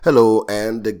Hello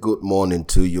and good morning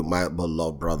to you, my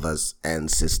beloved brothers and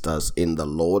sisters in the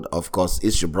Lord. Of course,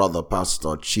 it's your brother, Pastor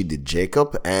Chidi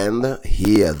Jacob, and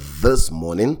here this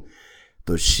morning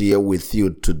to share with you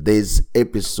today's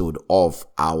episode of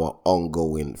our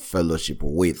ongoing fellowship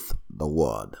with the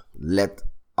Word. Let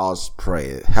us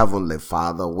pray. Heavenly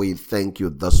Father, we thank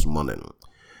you this morning.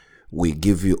 We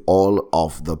give you all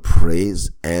of the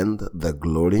praise and the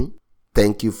glory.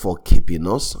 Thank you for keeping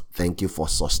us. Thank you for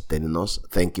sustaining us.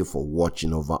 Thank you for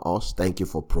watching over us. Thank you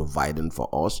for providing for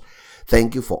us.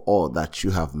 Thank you for all that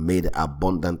you have made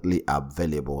abundantly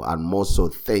available. And more so,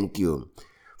 thank you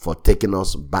for taking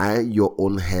us by your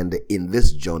own hand in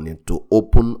this journey to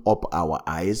open up our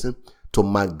eyes, to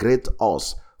migrate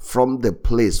us from the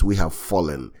place we have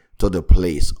fallen to the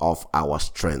place of our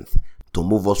strength, to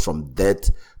move us from death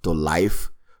to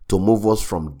life, to move us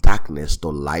from darkness to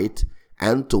light,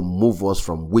 and to move us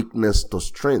from weakness to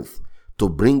strength, to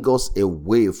bring us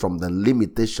away from the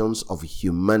limitations of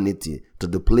humanity to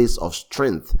the place of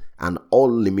strength and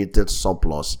unlimited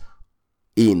surplus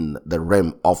in the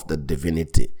realm of the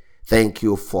divinity. Thank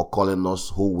you for calling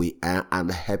us who we are and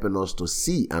helping us to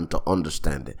see and to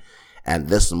understand. And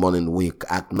this morning we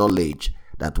acknowledge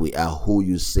that we are who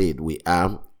you said we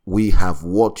are. We have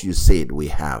what you said we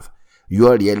have.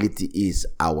 Your reality is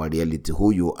our reality.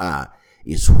 Who you are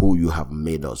is who you have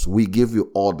made us. We give you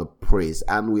all the praise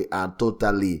and we are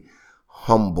totally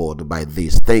humbled by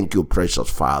this. Thank you, precious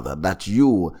Father, that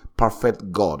you,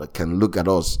 perfect God, can look at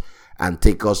us and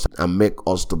take us and make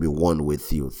us to be one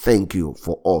with you. Thank you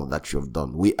for all that you have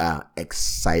done. We are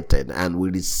excited and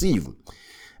we receive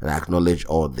and acknowledge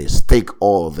all this. Take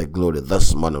all the glory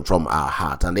this morning from our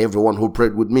heart. And everyone who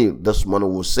prayed with me this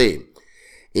morning will say,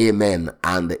 Amen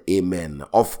and amen.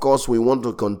 Of course, we want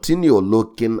to continue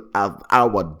looking at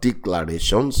our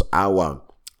declarations, our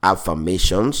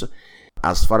affirmations.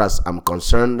 As far as I'm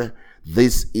concerned,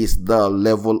 this is the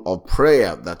level of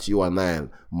prayer that you and I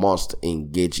must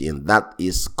engage in. That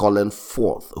is calling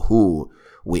forth who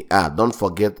we are. Don't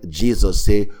forget, Jesus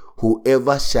said,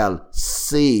 whoever shall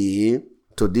say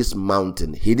to this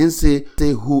mountain. He didn't say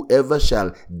whoever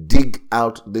shall dig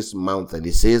out this mountain.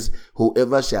 He says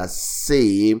whoever shall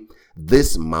say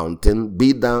this mountain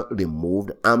be thou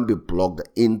removed and be plugged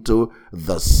into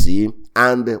the sea,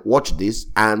 and watch this,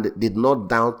 and did not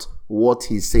doubt what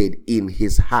he said in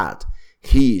his heart,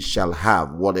 he shall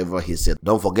have whatever he said.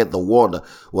 Don't forget, the word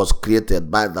was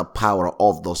created by the power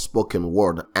of the spoken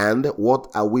word. And what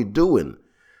are we doing?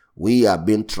 We are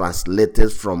being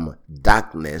translated from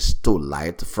darkness to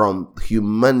light, from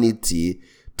humanity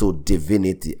to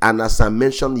divinity. And as I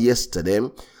mentioned yesterday,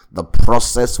 the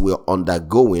process we're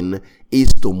undergoing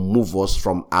is to move us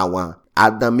from our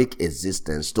Adamic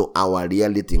existence to our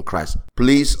reality in Christ.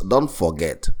 Please don't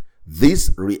forget, these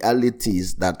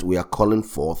realities that we are calling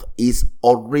forth is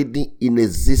already in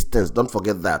existence. Don't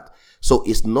forget that. So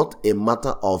it's not a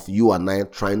matter of you and I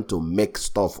trying to make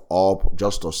stuff up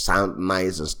just to sound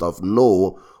nice and stuff.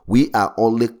 No, we are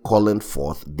only calling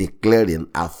forth, declaring,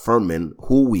 affirming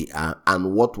who we are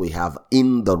and what we have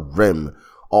in the realm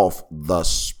of the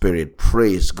Spirit.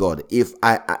 Praise God. If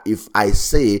I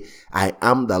say I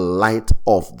am the light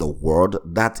of the world,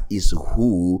 that is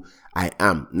who I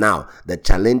am. Now, the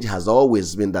challenge has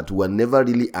always been that we're never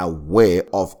really aware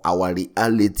of our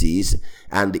realities,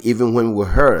 and even when we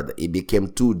heard, it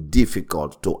became too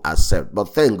difficult to accept.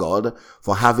 But thank God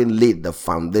for having laid the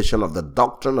foundation of the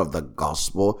doctrine of the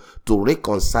gospel to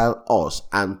reconcile us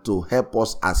and to help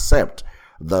us accept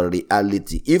the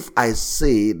reality. If I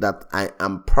say that I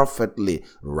am perfectly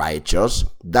righteous,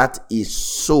 that is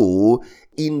so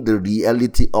in the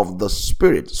reality of the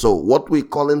Spirit. So what we're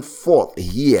calling forth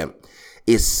here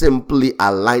is simply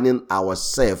aligning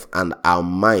ourselves and our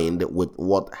mind with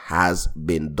what has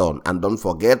been done. And don't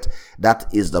forget, that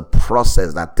is the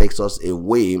process that takes us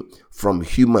away from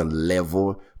human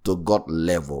level to God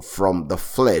level, from the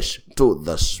flesh to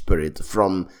the spirit,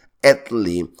 from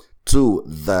earthly to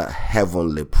the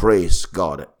heavenly. Praise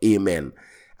God. Amen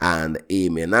and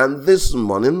amen. And this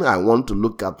morning, I want to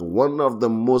look at one of the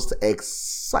most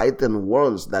exciting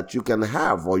ones that you can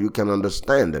have or you can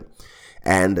understand.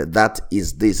 And that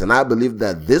is this. And I believe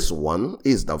that this one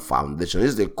is the foundation,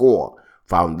 is the core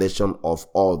foundation of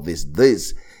all this.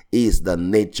 This is the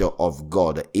nature of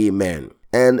God. Amen.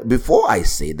 And before I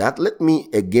say that, let me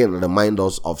again remind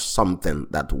us of something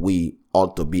that we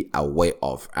ought to be aware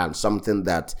of, and something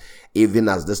that even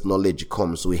as this knowledge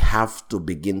comes, we have to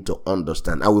begin to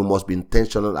understand, and we must be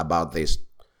intentional about this.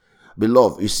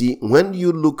 Beloved, you see, when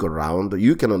you look around,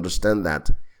 you can understand that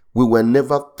we were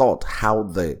never taught how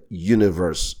the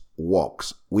universe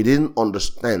works. We didn't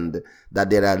understand that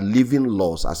there are living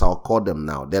laws, as I'll call them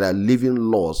now. There are living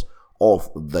laws of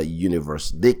the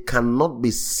universe. They cannot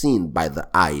be seen by the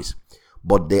eyes,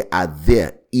 but they are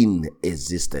there in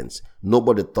existence.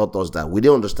 Nobody taught us that. We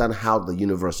didn't understand how the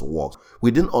universe works.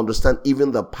 We didn't understand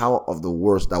even the power of the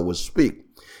words that we speak.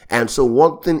 And so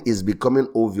one thing is becoming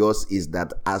obvious is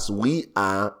that as we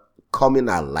are coming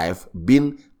alive,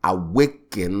 being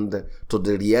awakened to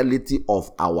the reality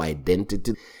of our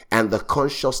identity and the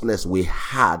consciousness we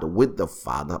had with the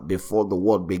Father before the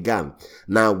world began.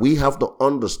 Now we have to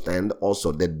understand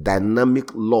also the dynamic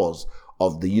laws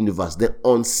of the universe, the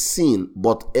unseen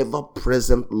but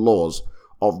ever-present laws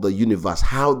of the universe,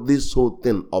 how this whole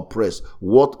thing operates,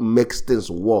 what makes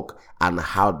things work and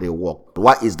how they work.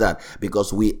 Why is that?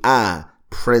 Because we are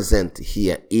present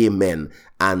here. Amen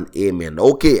and amen.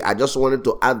 Okay, I just wanted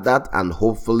to add that, and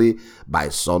hopefully by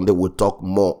Sunday we'll talk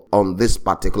more on this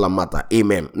particular matter.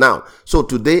 Amen. Now, so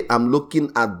today I'm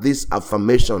looking at this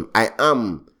affirmation: I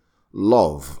am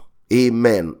love.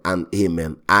 Amen and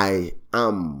amen. I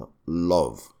am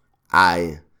love.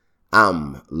 I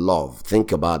am love.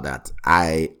 Think about that.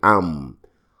 I am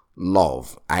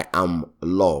love. I am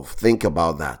love. Think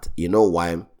about that. You know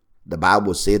why? The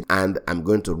Bible said, and I'm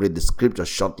going to read the scripture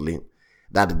shortly,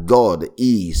 that God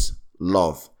is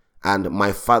love, and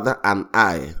my Father and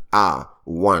I are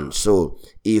one. So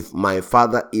if my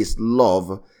Father is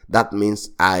love, that means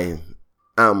I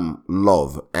am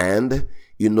love. And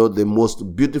you know, the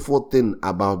most beautiful thing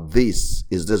about this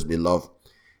is this, beloved.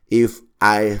 If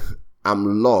I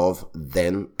am love,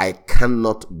 then I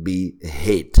cannot be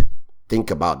hate.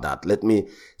 Think about that. Let me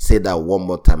say that one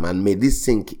more time, and may this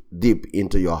sink deep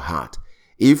into your heart.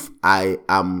 If I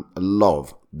am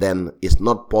love, then it's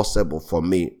not possible for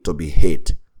me to be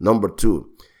hate. Number two,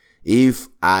 if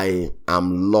I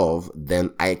am love,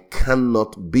 then I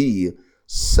cannot be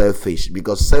selfish,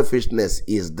 because selfishness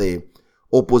is the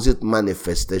opposite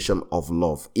manifestation of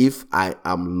love. If I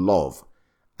am love,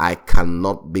 I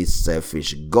cannot be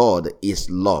selfish. God is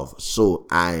love, so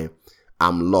I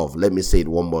am love. Let me say it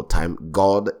one more time.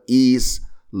 God is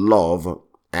love,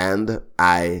 and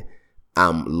I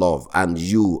am love, and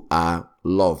you are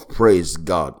love. Praise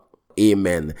God.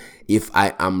 Amen. If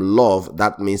I am love,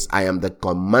 that means I am the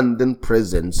commanding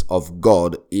presence of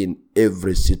God in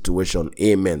every situation.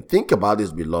 Amen. Think about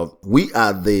this, beloved. We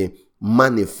are the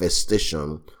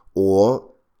manifestation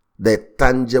or the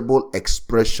tangible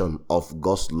expression of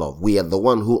God's love. We are the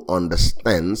one who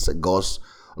understands God's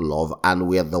love, and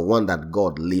we are the one that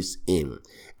God lives in.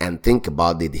 And think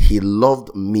about it. He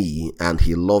loved me and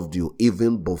he loved you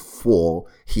even before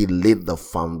he laid the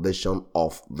foundation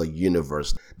of the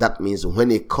universe. That means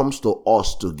when it comes to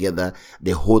us together,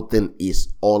 the whole thing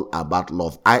is all about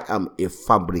love. I am a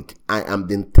fabric. I am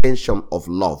the intention of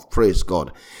love. Praise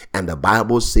God. And the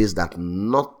Bible says that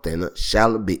nothing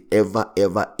shall be ever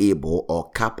able or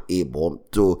capable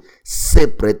to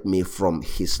separate me from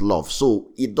his love. So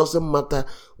it doesn't matter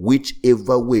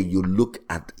whichever way you look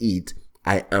at it,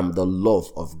 I am the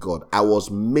love of God. I was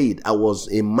made, I was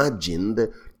imagined,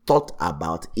 thought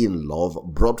about in love,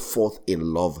 brought forth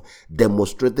in love,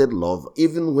 demonstrated love.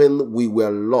 Even when we were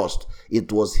lost,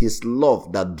 it was his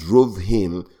love that drove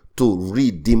him to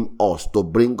redeem us, to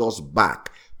bring us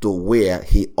back to where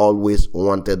he always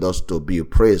wanted us to be.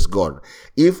 Praise God.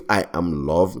 If I am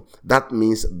love, that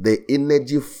means the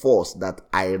energy force that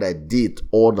I radiate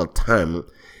all the time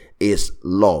is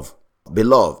love.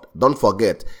 Beloved, don't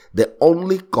forget, the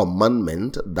only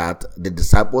commandment that the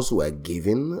disciples were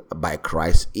given by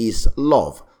Christ is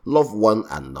love. Love one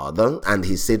another. And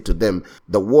he said to them,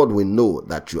 the world will know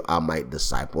that you are my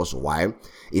disciples. Why?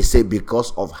 He said,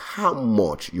 because of how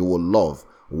much you will love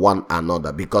one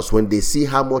another. Because when they see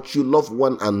how much you love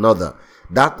one another,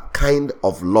 that kind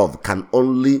of love can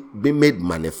only be made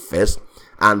manifest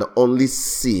and only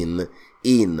seen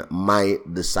in my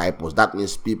disciples. That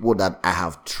means people that I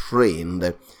have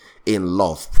trained in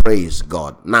love. Praise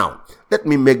God. Now, let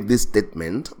me make this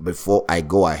statement before I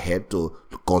go ahead to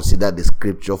consider the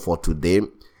scripture for today.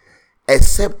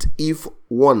 Except if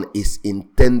one is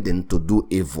intending to do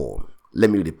evil.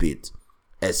 Let me repeat.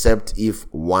 Except if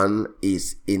one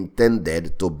is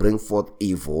intended to bring forth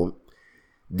evil,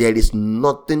 there is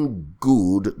nothing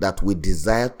good that we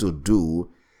desire to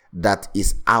do that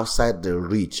is outside the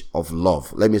reach of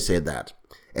love. Let me say that.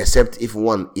 Except if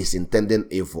one is intending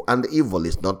evil, and evil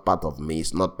is not part of me,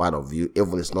 it's not part of you,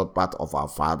 evil is not part of our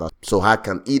Father, so how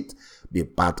can it be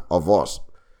part of us?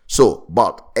 So,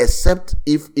 but except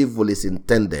if evil is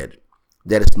intended,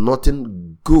 there is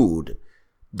nothing good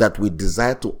that we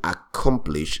desire to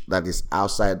accomplish that is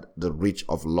outside the reach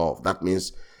of love. That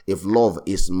means if love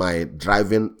is my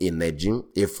driving energy,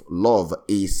 if love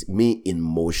is me in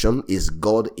motion, is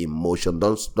God in motion.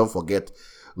 Don't forget,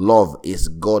 love is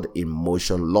God in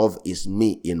motion. Love is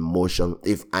me in motion.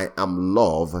 If I am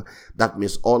love, that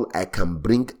means all I can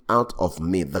bring out of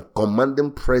me, the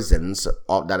commanding presence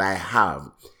that I have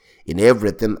in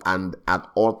everything and at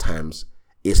all times,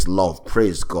 is love.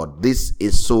 Praise God. This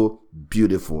is so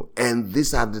beautiful. And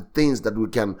these are the things that we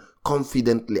can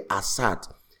confidently assert,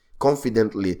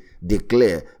 confidently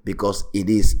declare, because it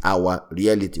is our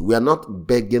reality. We are not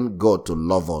begging God to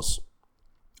love us.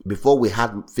 Before we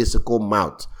had physical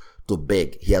mouth to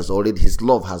beg, his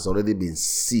love has already been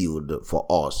sealed for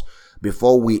us.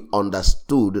 Before we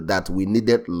understood that we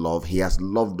needed love, he has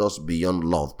loved us beyond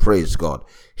love. Praise God.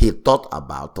 He thought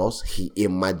about us, he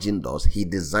imagined us, he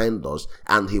designed us,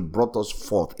 and he brought us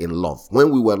forth in love. When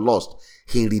we were lost,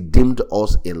 he redeemed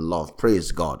us in love.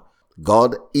 Praise God.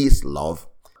 God is love,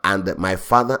 and my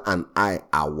Father and I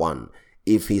are one.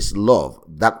 If he's love,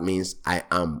 that means I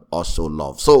am also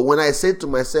love. So when I say to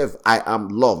myself, I am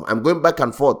love, I'm going back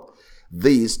and forth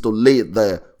this to lay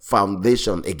the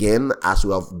foundation again, as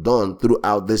we have done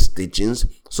throughout these teachings,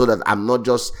 so that I'm not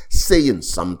just saying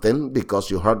something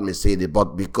because you heard me say it,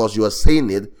 but because you are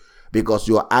saying it because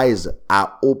your eyes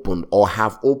are opened or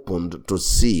have opened to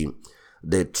see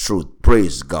the truth.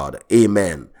 Praise God.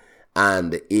 Amen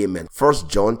and amen. 1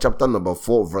 John chapter number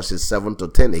 4 verses 7 to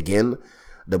 10. Again,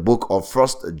 the book of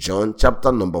 1 John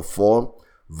chapter number 4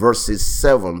 verses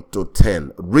 7 to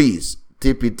 10 reads,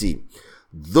 TPT,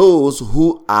 those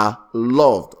who are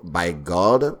loved by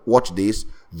God, watch this,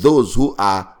 those who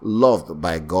are loved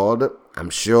by God, I'm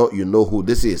sure you know who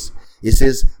this is. It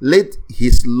says, let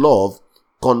his love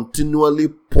continually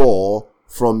pour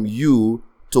from you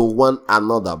to one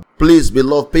another. Please,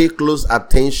 beloved, pay close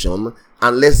attention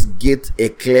and let's get a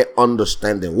clear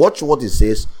understanding. Watch what it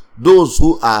says. Those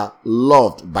who are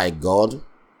loved by God.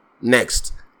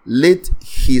 Next, let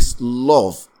his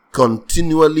love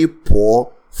continually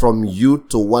pour from you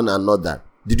to one another.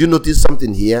 Did you notice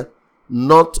something here?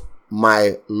 Not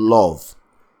my love,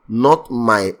 not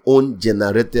my own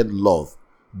generated love.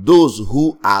 Those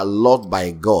who are loved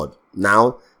by God.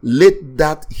 Now, let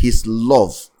that his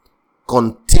love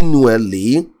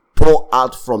continually pour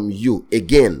out from you.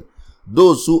 Again,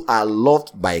 those who are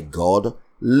loved by God,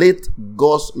 let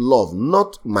God's love,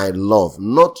 not my love,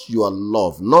 not your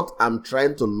love, not I'm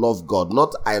trying to love God,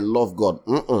 not I love God.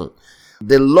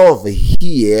 The love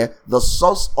here, the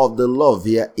source of the love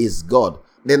here is God.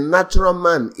 The natural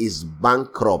man is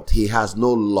bankrupt. He has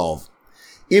no love.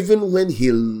 Even when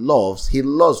he loves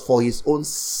for his own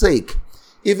sake.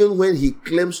 Even when he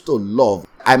claims to love.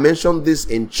 I mention this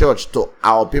in church to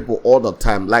our people all the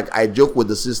time. Like I joke with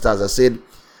the sisters. I said,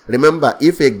 remember,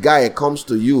 if a guy comes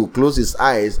to you, close his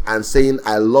eyes and saying,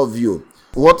 I love you,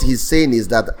 what he's saying is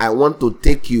that I want to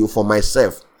take you for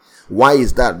myself. Why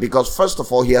is that? Because first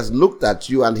of all, he has looked at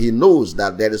you and he knows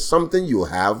that there is something you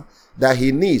have that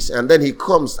he needs. And then he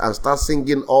comes and starts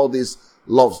singing all these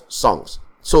love songs.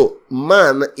 So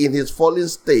man in his fallen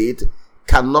state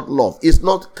cannot love. He's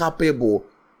not capable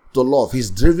to love. He's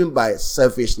driven by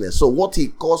selfishness. So what he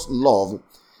calls love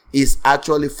is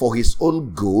actually for his own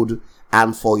good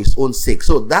and for his own sake.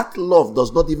 So that love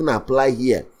does not even apply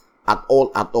here at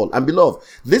all. And beloved,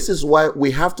 this is why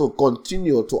we have to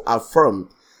continue to affirm.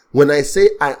 When I say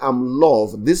I am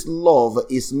love, this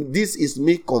is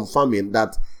me confirming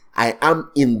that I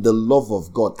am in the love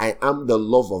of God. I am the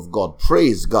love of God.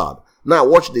 Praise God. Now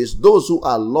watch this. Those who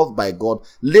are loved by God,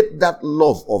 let that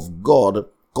love of God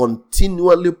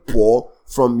continually pour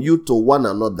from you to one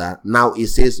another. Now it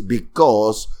says,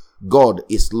 because God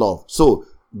is love. So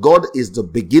God is the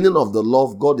beginning of the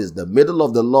love. God is the middle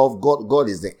of the love. God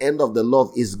is the end of the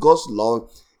love. Is God's love.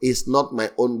 It's not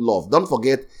my own love. Don't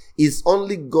forget, it's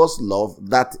only God's love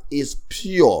that is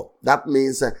pure. That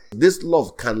means this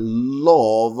love can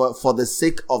love for the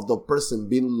sake of the person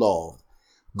being loved.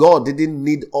 God didn't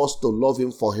need us to love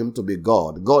him for him to be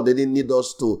God. God didn't need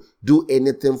us to do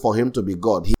anything for him to be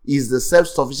God. He is the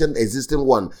self-sufficient existing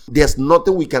one. There's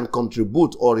nothing we can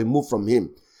contribute or remove from him.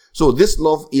 So this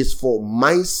love is for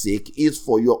my sake, is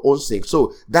for your own sake.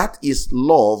 So that is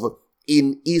love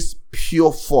in its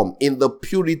pure form, in the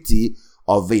purity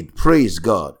of it. Praise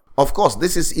God. Of course,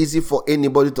 this is easy for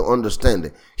anybody to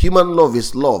understand. Human love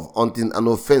is love until an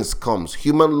offense comes.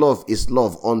 Human love is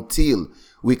love until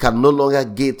we can no longer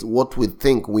get what we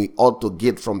think we ought to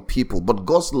get from people. But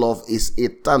God's love is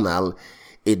eternal.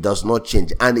 It does not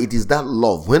change. And it is that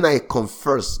love. When I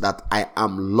confess that I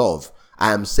am love,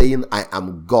 I am saying I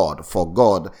am God, for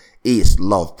God is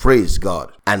love. Praise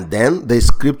God. And then the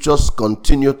scriptures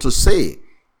continue to say,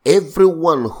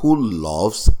 Everyone who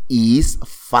loves is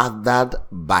fathered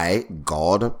by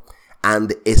God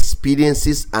and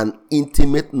experiences an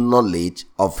intimate knowledge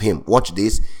of Him. Watch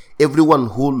this. Everyone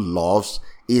who loves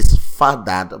is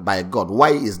fathered by God.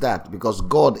 Why is that? Because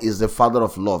God is the father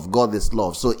of love. God is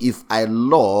love. So if I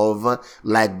love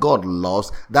like God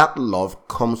loves, that love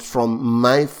comes from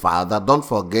my Father. Don't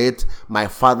forget, my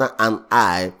Father and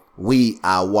I, we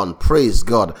are one. Praise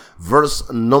God.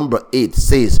 Verse number 8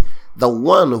 says, the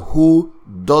one who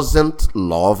doesn't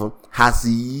love has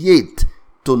yet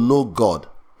to know God.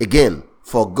 Again,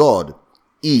 for God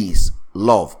is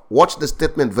love. Watch the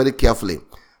statement very carefully.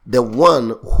 The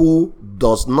one who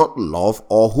does not love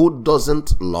or who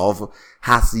doesn't love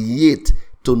has yet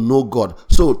to know God.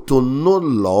 So to know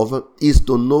love is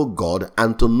to know God,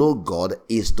 and to know God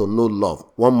is to know love.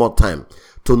 One more time.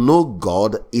 To know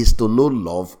God is to know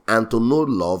love, and to know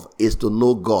love is to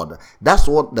know God. That's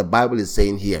what the Bible is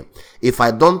saying here. If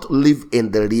I don't live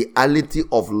in the reality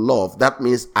of love, that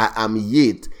means I am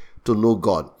yet to know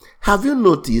God. Have you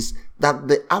noticed that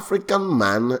the African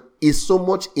man is so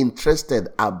much interested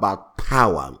about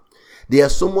power? They are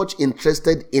so much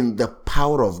interested in the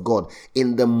power of God,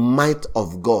 in the might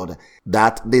of God,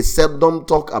 that they seldom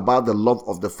talk about the love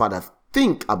of the Father.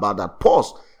 Think about that.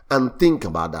 Pause and think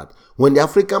about that. When the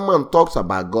African man talks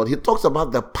about God, he talks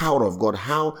about the power of God,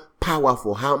 how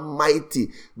powerful, how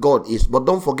mighty God is. But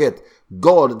don't forget,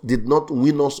 God did not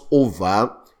win us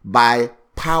over by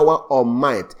power or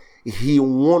might. He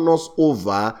won us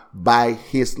over by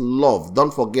His love.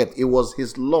 Don't forget, it was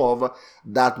His love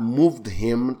that moved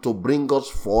Him to bring us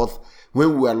forth.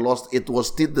 When we were lost, it was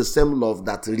still the same love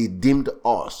that redeemed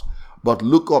us. But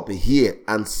look up here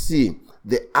and see,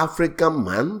 the African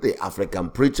man, the African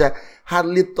preacher,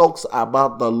 hardly talks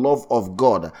about the love of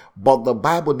God. But the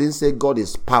Bible didn't say God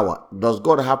is power. Does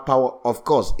God have power? Of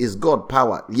course. Is God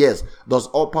power? Yes. Does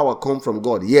all power come from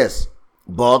God? Yes.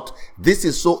 But this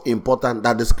is so important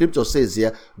that the scripture says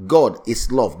here, God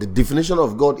is love. The definition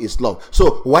of God is love.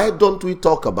 So why don't we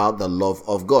talk about the love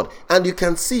of God? And you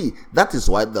can see that is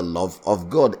why the love of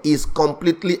God is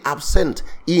completely absent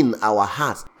in our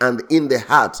hearts and in the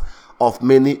hearts of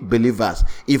many believers.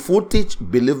 If we teach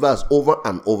believers over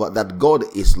and over that God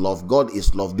is love, God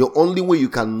is love, the only way you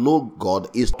can know God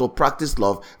is to practice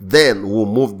love, then we'll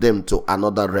move them to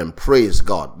another realm. Praise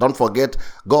God. Don't forget,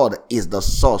 God is the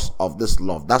source of this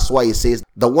love. That's why He says,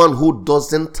 the one who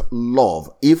doesn't love,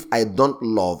 if I don't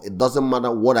love, it doesn't matter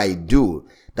what I do.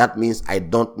 That means I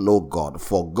don't know God,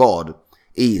 for God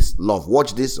is love.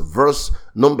 Watch this. Verse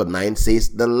number 9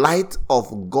 says, the light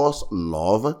of God's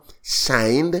love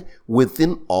shined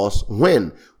within us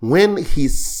when He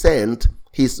sent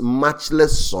His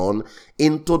matchless Son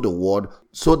into the world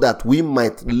so that we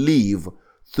might live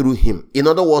through Him. In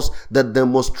other words, the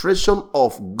demonstration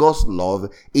of God's love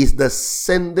is the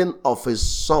sending of His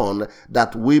Son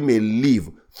that we may live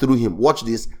through Him. Watch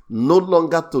this. No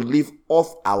longer to live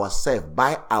of ourselves,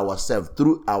 by ourselves,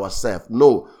 through ourselves.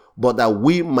 No, but that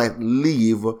we might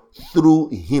live through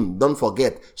Him. Don't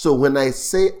forget. So when I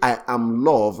say I am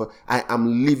love, I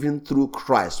am living through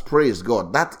Christ. Praise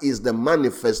God. That is the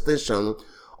manifestation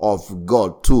of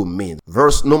God to me.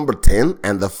 Verse number 10,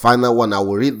 and the final one I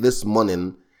will read this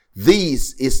morning.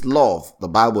 This is love. The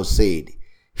Bible said,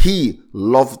 He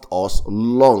loved us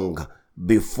long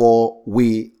before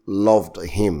we loved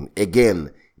Him.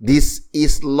 Again, this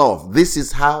is love. This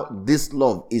is how this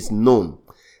love is known.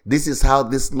 This is how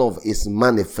this love is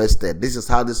manifested. This is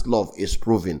how this love is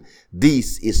proven.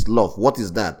 This is love. What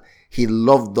is that? He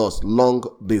loved us long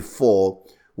before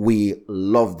we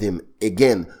loved Him.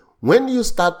 Again, when you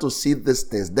start to see these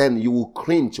things, then you will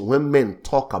cringe when men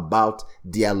talk about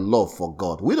their love for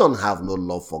God. We don't have no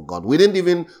love for God. We didn't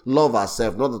even love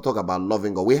ourselves, not to talk about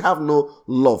loving God. We have no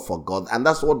love for God. And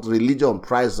that's what religion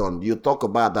prides on. You talk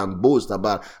about and boast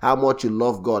about how much you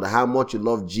love God, how much you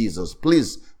love Jesus.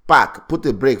 Please, put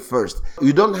a break first.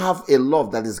 You don't have a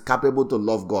love that is capable to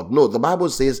love God. No, the Bible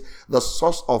says the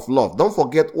source of love. Don't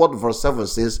forget what verse 7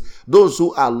 says. Those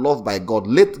who are loved by God,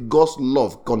 let God's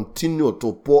love continue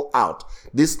to pour out.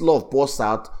 This love pours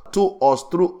out to us,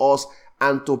 through us,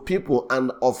 and to people,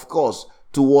 and of course,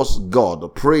 towards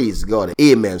God. Praise God.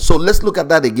 Amen. So let's look at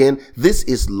that again. This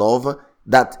is love,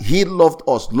 that He loved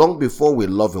us long before we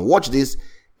love Him. Watch this.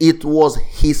 It was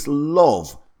His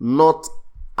love, not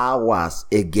ours.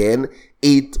 Again,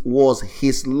 it was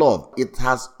His love. It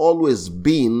has always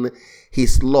been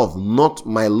His love, not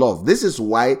my love. This is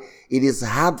why it is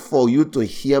hard for you to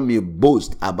hear me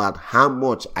boast about how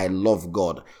much I love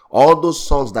God. All those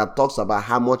songs that talks about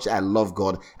how much I love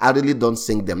God, I really don't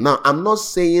sing them. Now, I'm not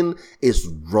saying it's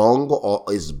wrong or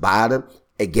it's bad.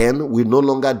 Again, we no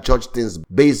longer judge things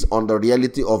based on the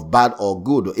reality of bad or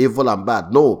good, or evil and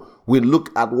bad. No, we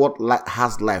look at what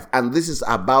has life. And this is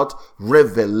about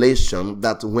revelation,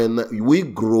 that when we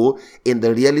grow in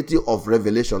the reality of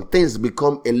revelation, things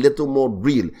become a little more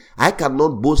real. I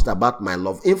cannot boast about my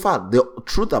love. In fact, the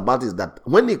truth about it is that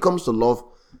when it comes to love,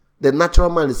 the natural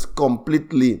man is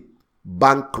completely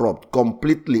bankrupt,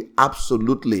 completely,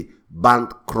 absolutely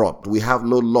bankrupt. We have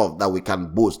no love that we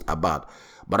can boast about.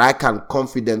 But I can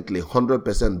confidently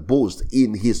 100% boast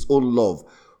in his own love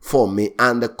for me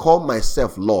and call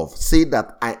myself love. Say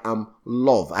that I am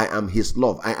love. I am his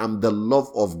love. I am the love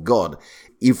of God.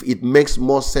 If it makes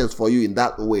more sense for you in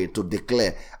that way to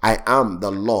declare, I am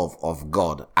the love of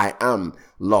God. I am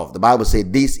love. The Bible says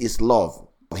this is love.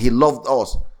 He loved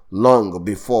us long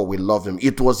before we loved him.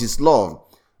 It was his love,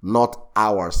 not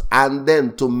ours. And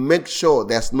then to make sure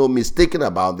there's no mistaking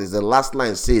about this, the last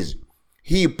line says,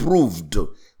 he proved,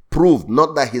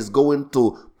 not that he's going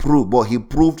to prove, but he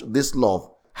proved this love.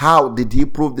 How did he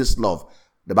prove this love?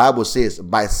 The Bible says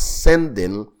by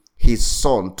sending his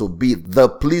son to be the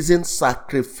pleasing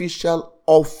sacrificial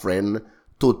offering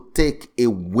to take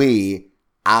away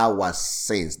our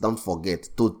sins. Don't forget,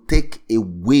 to take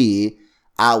away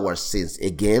our sins.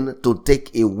 Again, to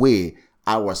take away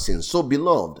our sins. So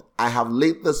beloved, I have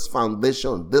laid this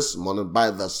foundation this morning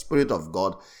by the Spirit of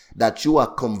God, that you are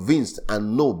convinced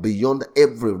and know beyond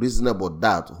every reasonable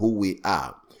doubt who we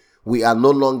are. We are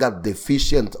no longer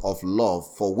deficient of love,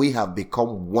 for we have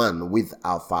become one with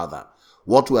our Father.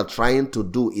 What we are trying to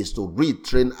do is to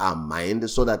retrain our mind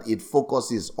so that it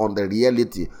focuses on the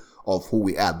reality of who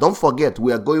we are. Don't forget,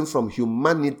 we are going from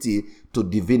humanity to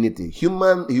divinity.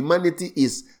 Humanity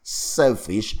is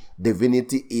selfish.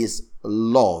 Divinity is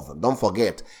love. Don't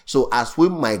forget. So as we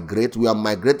migrate, we are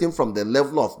migrating from the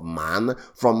level of man,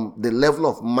 from the level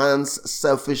of man's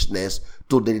selfishness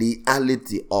to the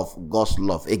reality of God's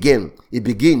love. Again, it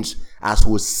begins as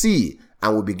we see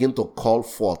and we begin to call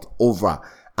forth over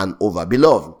and over.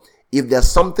 Beloved, if there's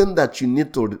something that you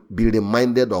need to be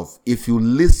reminded of, if you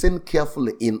listen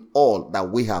carefully in all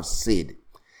that we have said,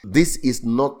 this is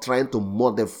not trying to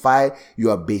modify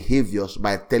your behaviors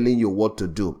by telling you what to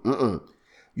do.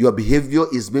 Your behavior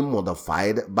is being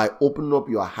modified by opening up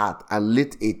your heart and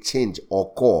let a change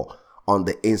occur on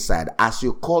the inside. As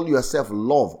you call yourself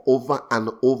love over and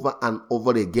over and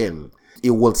over again, it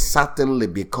will certainly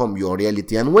become your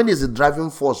reality. And when it's a driving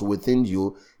force within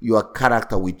you, your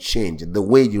character will change. The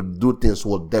way you do things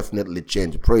will definitely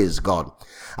change. Praise God.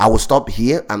 I will stop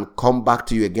here and come back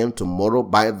to you again tomorrow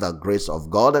by the grace of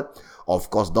God. Of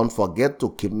course, don't forget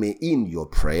to keep me in your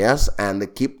prayers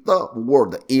and keep the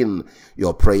word in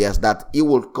your prayers, that it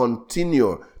will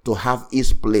continue to have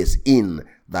its place in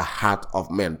the heart of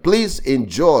men. Please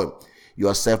enjoy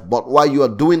yourself. But while you are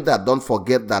doing that, don't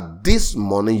forget that this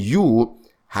morning you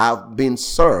have been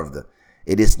served.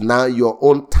 It is now your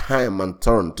own time and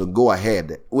turn to go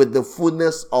ahead with the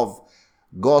fullness of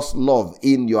God's love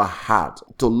in your heart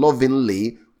to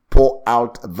lovingly pour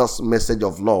out this message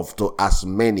of love to as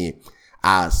many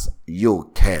as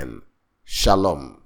you can. Shalom.